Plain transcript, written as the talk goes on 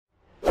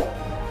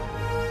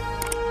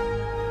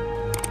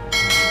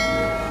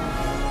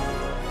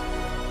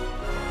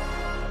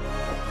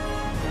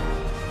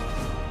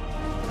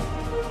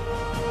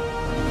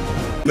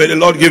May the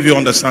Lord give you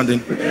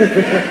understanding.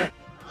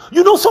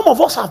 You know, some of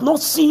us have not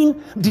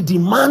seen the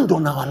demand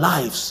on our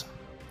lives.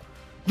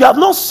 You have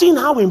not seen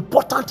how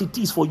important it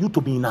is for you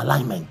to be in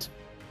alignment.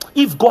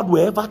 If God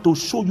were ever to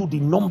show you the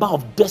number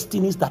of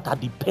destinies that are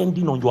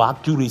depending on your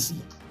accuracy,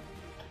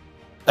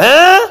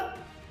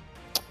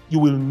 you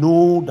will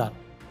know that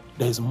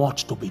there is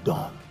much to be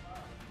done.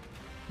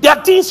 There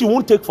are things you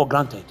won't take for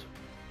granted.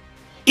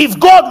 If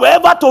God were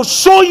ever to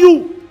show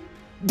you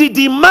the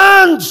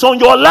demands on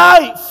your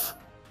life,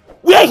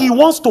 where he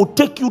wants to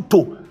take you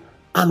to,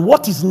 and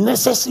what is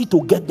necessary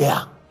to get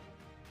there,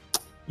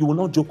 you will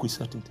not joke with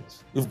certain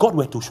things. If God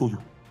were to show you.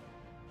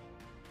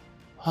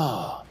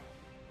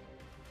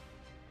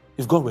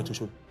 If God were to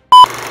show you.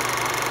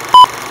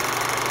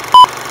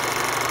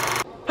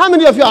 How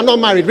many of you are not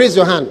married? Raise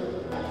your hand.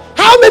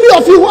 How many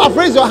of you who have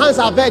raised your hands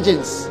are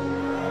virgins?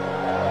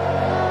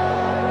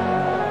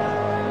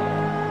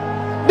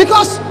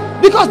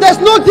 Because there's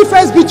no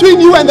difference between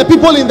you and the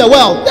people in the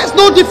world. There's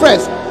no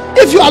difference.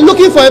 If you are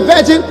looking for a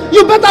virgin,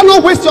 you better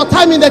not waste your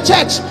time in the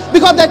church,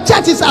 because the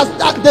church is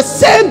the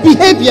same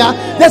behavior,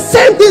 the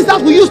same things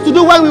that we used to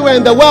do when we were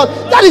in the world.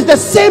 That is the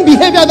same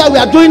behavior that we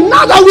are doing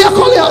now that we are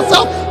calling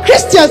ourselves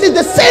Christians. It's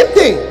the same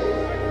thing.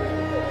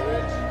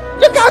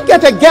 You can't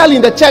get a girl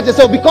in the church and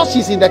say, because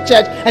she's in the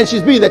church and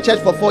she's been in the church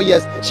for 4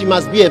 years, she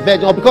must be a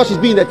virgin. Or because she's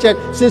been in the church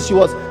since she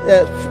was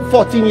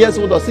 14 years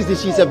old or 16,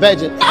 she's a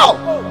virgin. No!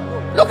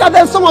 Look at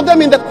them, some of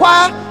them in the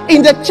choir,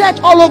 in the church,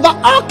 all over,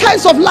 all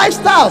kinds of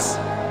lifestyles.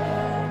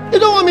 You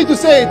don't want me to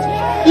say it.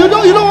 You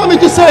don't want me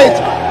to say it.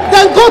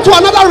 Then go to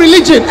another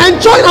religion and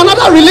join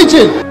another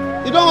religion.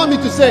 You don't want me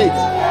to say it.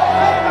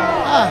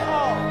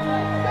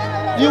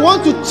 You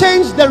want to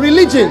change the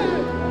religion.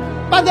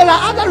 But there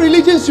are other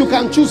religions you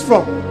can choose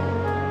from.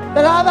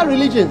 There are other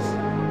religions.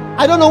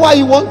 I don't know why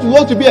you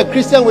want to be a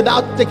Christian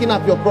without taking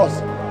up your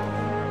cross.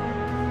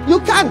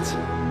 You can't.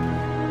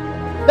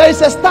 There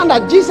is a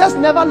standard. Jesus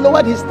never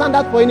lowered his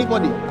standard for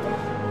anybody.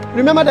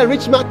 Remember the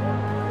rich man?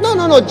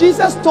 No.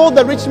 Jesus told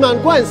the rich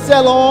man, go and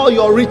sell all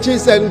your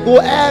riches and go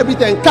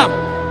everything.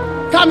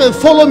 Come and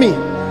follow me.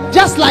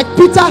 Just like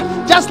Peter,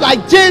 just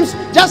like James,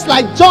 just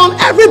like John,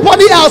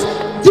 everybody else.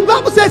 The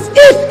Bible says,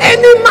 if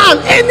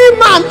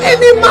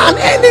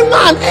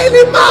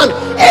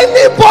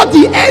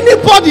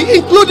anybody,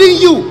 including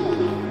you,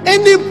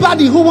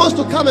 anybody who wants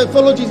to come and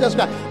follow Jesus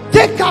Christ,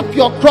 take up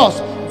your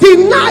cross,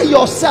 deny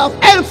yourself,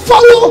 and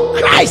follow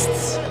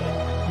Christ.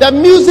 The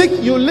music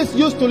you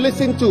used to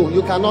listen to,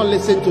 you cannot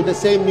listen to the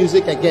same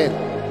music again.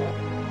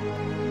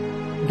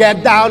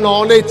 Get down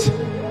on it.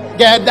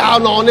 Get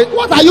down on it.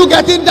 What are you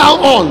getting down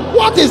on?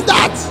 What is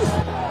that?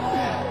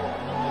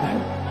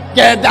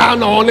 Get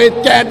down on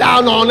it. Get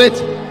down on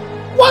it.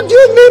 What do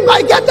you mean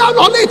by get down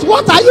on it?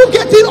 What are you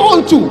getting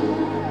on to?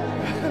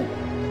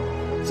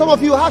 Some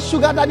of you have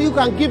sugar daddy who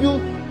can give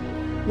you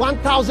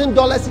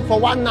 $1,000 for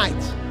one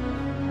night.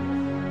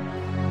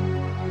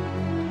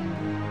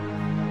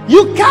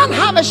 You can't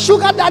have a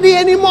sugar daddy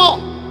anymore.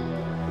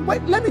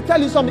 Wait, let me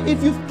tell you something.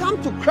 If you've come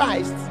to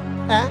Christ,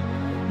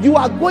 you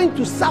are going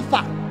to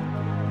suffer.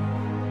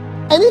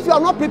 And if you are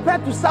not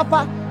prepared to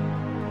suffer,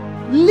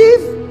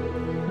 leave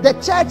the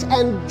church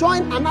and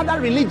join another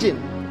religion.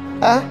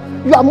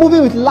 You are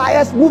moving with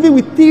liars, moving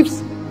with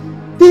thieves.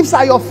 Thieves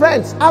are your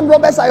friends. Armed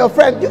robbers are your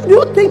friends. Do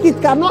you think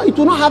it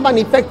will not have an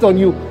effect on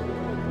you?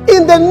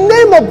 In the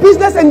name of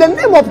business, in the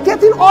name of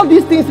getting all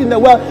these things in the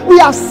world, we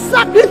have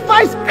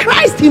sacrificed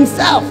Christ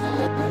himself.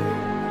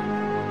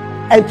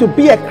 And to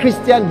be a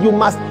Christian, you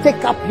must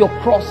take up your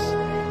cross,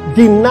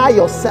 deny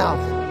yourself,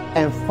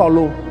 and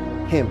follow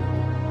him.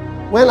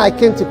 When I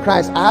came to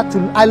Christ,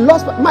 I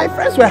lost, my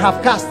friends were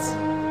half castes.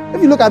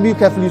 If you look at me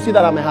carefully, you see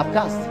that I'm a half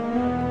caste.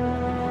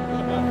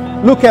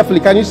 Look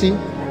carefully, can you see?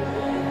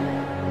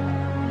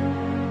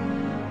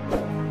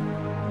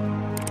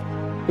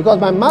 Because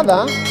my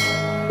mother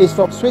is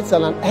from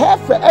Switzerland.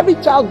 Every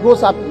child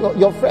grows up,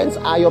 your friends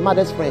are your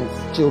mother's friends'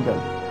 children.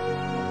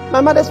 My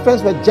mother's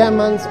friends were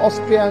Germans,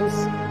 Austrians,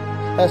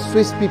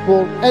 Swiss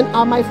people, and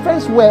my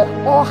friends were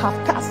all half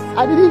castes.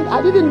 I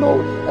didn't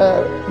know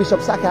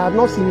Bishop Saka. I had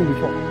not seen him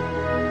before,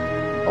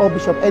 or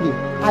Bishop Eddie.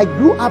 I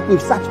grew up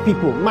with such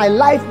people. My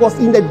life was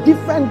in a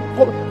different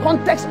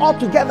context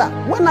altogether.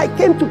 When I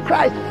came to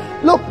Christ,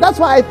 look, that's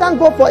why I thank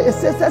God for a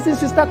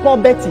sister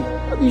called Betty.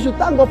 You should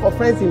thank God for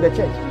friends in the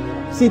church.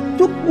 She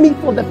took me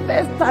for the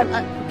first time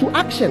to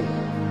action.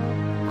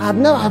 I have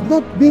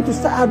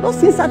not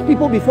seen such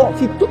people before.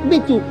 She took me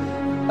to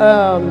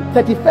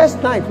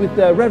 31st night with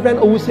the Reverend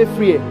Owuse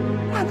Frie.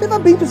 I've never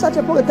been to such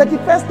a program.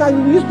 31st night,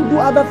 we used to do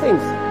other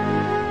things.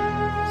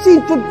 She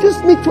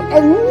introduced me to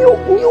a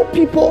new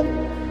people,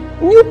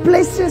 new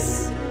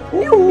places,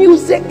 new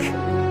music,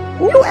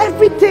 new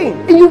everything.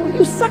 And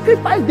you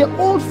sacrifice the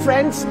old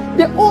friends,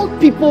 the old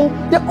people,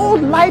 the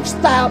old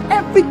lifestyle.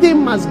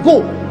 Everything must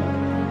go.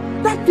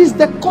 That is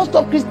the cost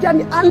of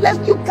Christianity.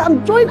 Unless you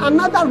can join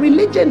another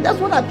religion, that's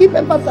what I keep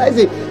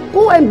emphasizing.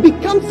 Go and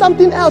become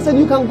something else, and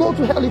you can go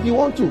to hell if you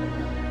want to.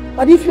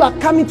 But if you are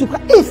coming to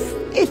Christ,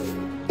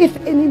 if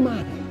any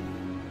man.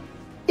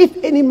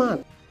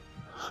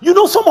 You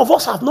know, some of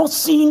us have not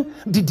seen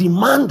the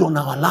demand on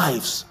our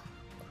lives.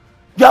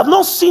 You have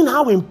not seen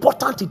how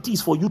important it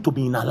is for you to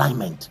be in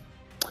alignment.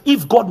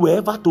 If God were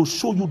ever to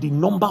show you the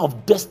number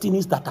of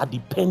destinies that are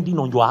depending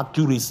on your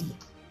accuracy,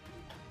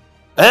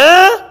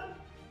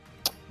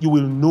 you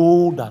will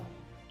know that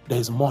there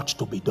is much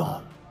to be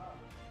done.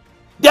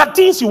 There are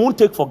things you won't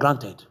take for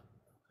granted.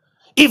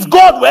 If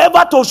God were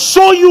ever to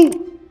show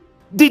you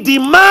the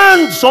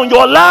demands on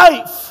your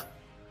life,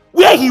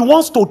 where he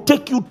wants to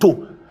take you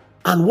to,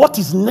 and what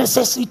is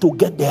necessary to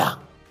get there,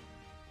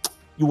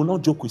 you will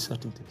not joke with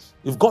certain things.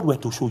 If God were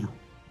to show you.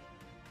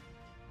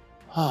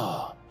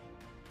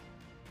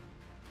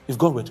 If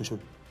God were to show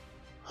you.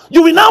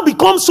 You will now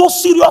become so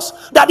serious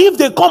that if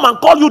they come and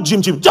call you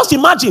Jim, just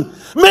imagine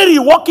Mary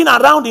walking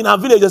around in her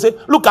village and say,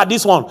 look at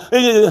this one.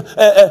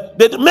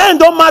 The men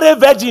don't marry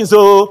virgins,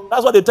 so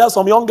that's what they tell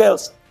some young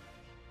girls.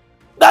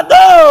 That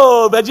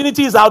no,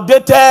 virginity is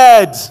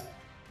outdated.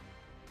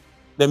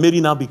 Then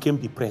Mary now became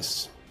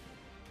depressed.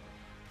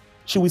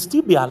 She will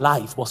still be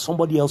alive, but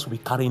somebody else will be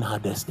carrying her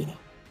destiny.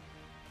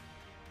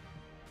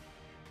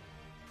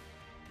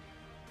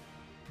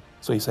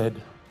 So he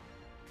said,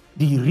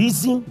 the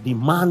reason the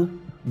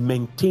man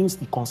maintains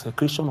the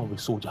consecration of a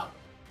soldier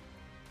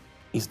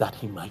is that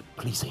he might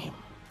please him.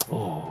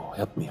 Oh,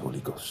 help me,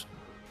 Holy Ghost.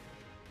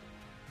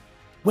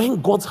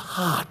 When God's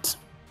heart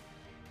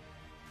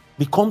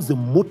becomes the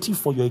motive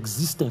for your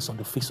existence on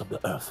the face of the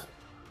earth,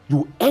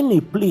 you earn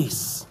a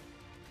place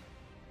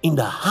in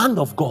the hand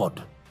of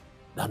God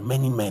that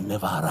many men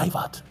never arrive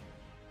at.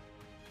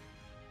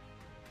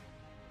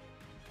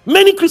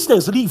 Many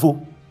Christians live,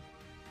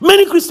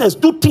 many Christians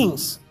do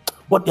things,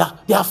 but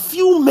there are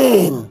few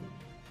men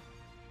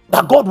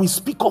that God will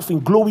speak of in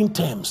glowing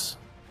terms.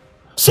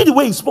 See the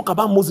way he spoke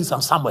about Moses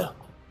and Samuel.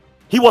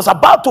 He was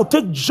about to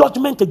take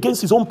judgment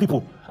against his own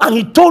people, and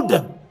he told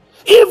them,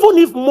 even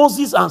if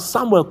Moses and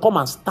Samuel come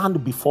and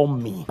stand before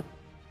me,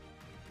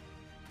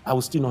 I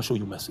will still not show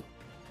you mercy.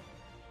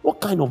 What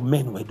kind of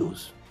men were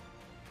those?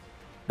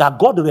 That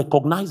God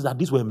recognized that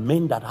these were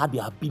men that had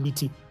the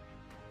ability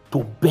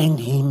to bend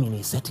him in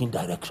a certain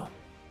direction.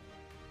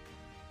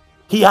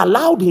 He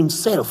allowed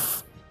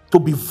himself to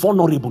be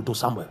vulnerable to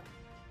Samuel.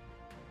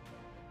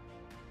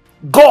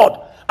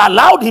 God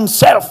allowed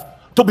himself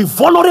to be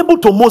vulnerable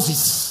to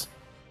Moses.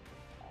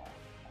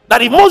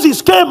 That if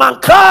Moses came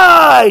and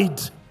cried,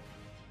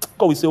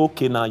 God will say,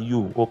 okay, now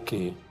you,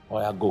 okay,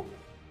 or I go.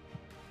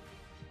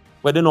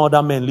 Were there no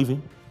other men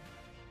living?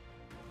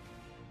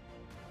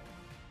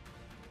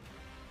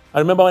 I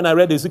remember when I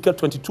read Ezekiel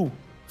 22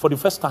 for the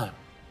first time,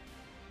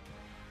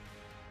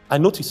 I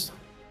noticed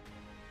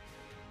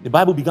the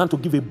Bible began to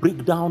give a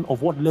breakdown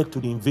of what led to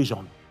the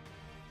invasion.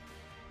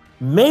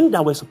 Men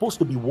that were supposed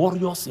to be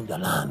warriors in the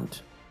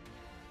land,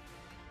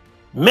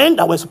 men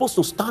that were supposed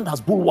to stand as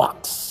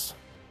bulwarks,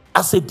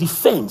 as a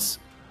defense,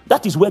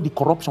 that is where the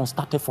corruption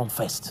started from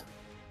first.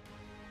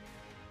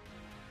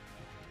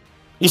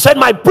 He said,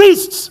 my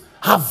priests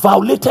have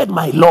violated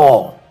my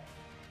law.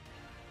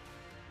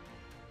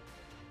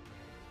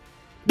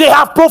 They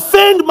have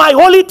profaned my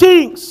holy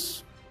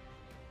things.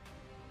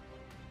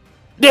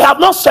 They have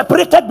not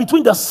separated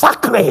between the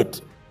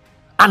sacred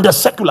and the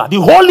secular,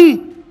 the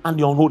holy and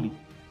the unholy.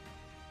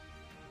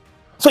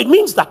 So it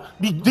means that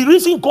the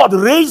reason God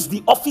raised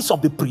the office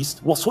of the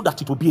priest was so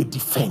that it would be a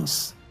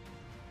defense.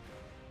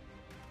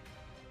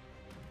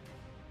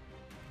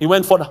 He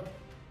went further.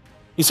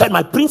 He said,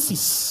 my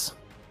princes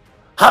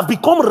have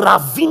become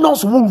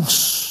ravenous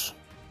wolves.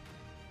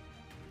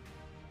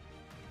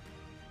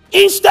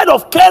 Instead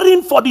of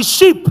caring for the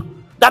sheep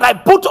that I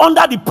put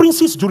under the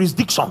prince's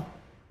jurisdiction,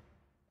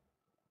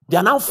 they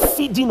are now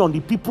feeding on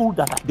the people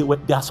that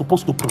they are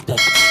supposed to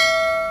protect.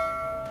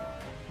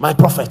 My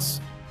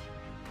prophets.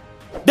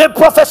 They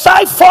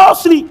prophesy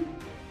falsely,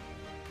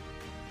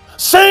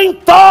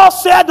 saying,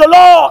 thus said the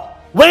Lord,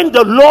 when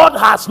the Lord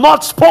has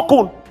not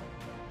spoken.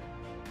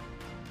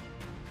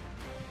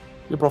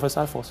 They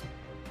prophesy falsely.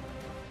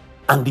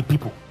 And the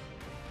people.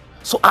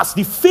 So as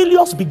the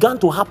failures began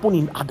to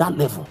happen at that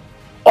level,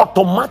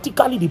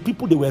 automatically the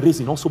people they were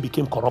raising also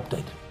became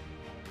corrupted.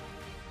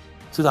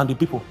 So and the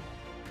people,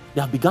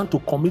 they have begun to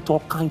commit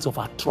all kinds of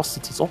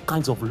atrocities, all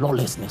kinds of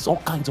lawlessness, all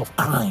kinds of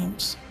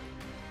crimes.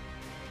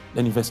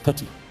 Then in verse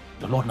 30,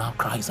 the Lord now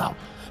cries out.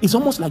 It's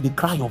almost like the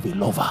cry of a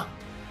lover.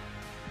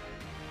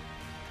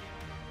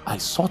 I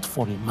sought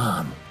for a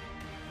man.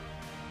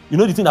 You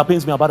know the thing that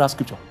pains me about that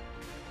scripture?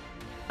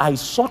 I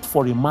sought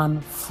for a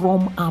man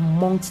from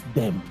amongst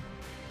them.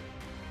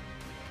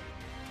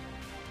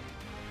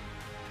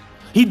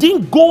 He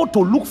didn't go to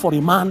look for a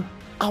man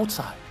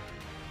outside.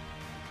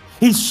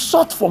 He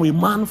sought for a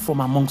man from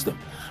amongst them.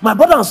 My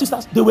brothers and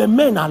sisters, they were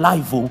men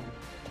alive. Oh.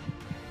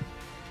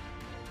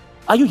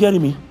 Are you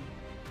hearing me?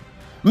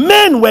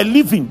 Men were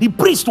living. The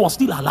priest was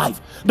still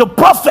alive. The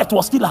prophet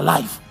was still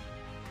alive.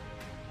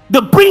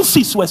 The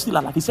princes were still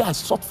alive. He said, I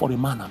sought for a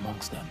man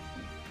amongst them.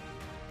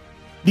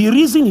 The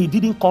reason he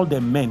didn't call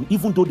them men,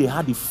 even though they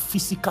had the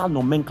physical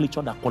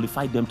nomenclature that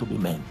qualified them to be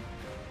men,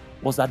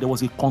 was that there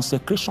was a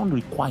consecration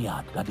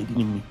required that they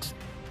didn't meet.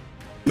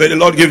 May the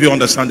Lord give you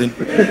understanding.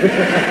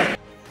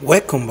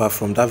 Welcome back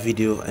from that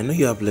video. I know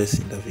you are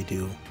blessed in that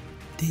video.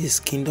 This is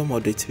Kingdom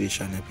Update TV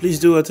channel. Please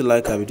do well to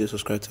like our video,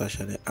 subscribe to our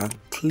channel, and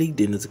click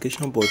the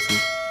notification button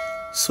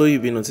so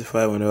you'll be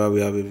notified whenever we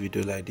have a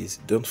video like this.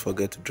 Don't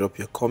forget to drop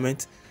your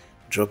comment,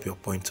 drop your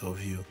point of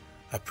view.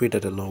 I pray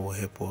that the Lord will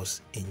help us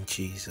in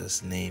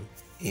Jesus' name.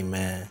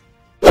 Amen.